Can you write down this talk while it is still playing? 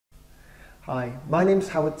Hi, my name's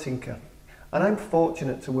Howard Tinker, and I'm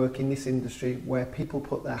fortunate to work in this industry where people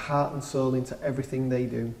put their heart and soul into everything they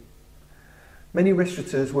do. Many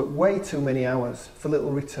restaurateurs work way too many hours for little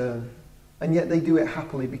return, and yet they do it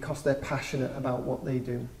happily because they're passionate about what they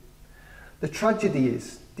do. The tragedy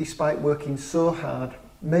is, despite working so hard,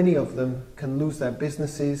 many of them can lose their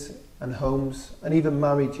businesses and homes and even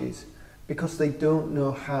marriages because they don't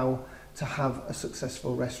know how to have a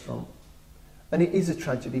successful restaurant. And it is a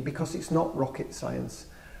tragedy because it's not rocket science,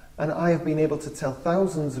 and I have been able to tell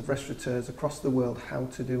thousands of restaurateurs across the world how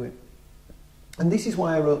to do it. And this is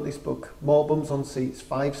why I wrote this book, More Bums on Seats,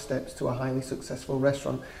 5 Steps to a Highly Successful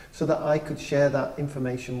Restaurant, so that I could share that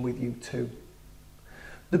information with you too.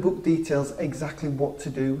 The book details exactly what to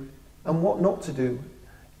do and what not to do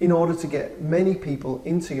in order to get many people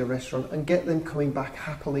into your restaurant and get them coming back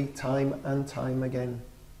happily time and time again.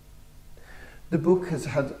 The book has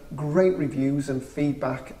had great reviews and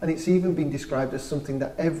feedback, and it's even been described as something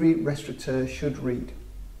that every restaurateur should read.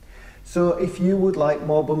 So if you would like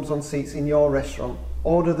More Bums on Seats in your restaurant,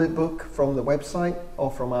 order the book from the website or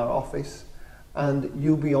from our office, and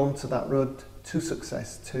you'll be on to that road to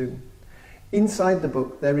success too. Inside the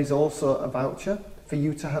book there is also a voucher for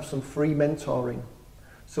you to have some free mentoring,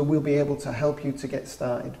 so we'll be able to help you to get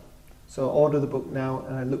started. So order the book now,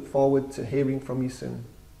 and I look forward to hearing from you soon.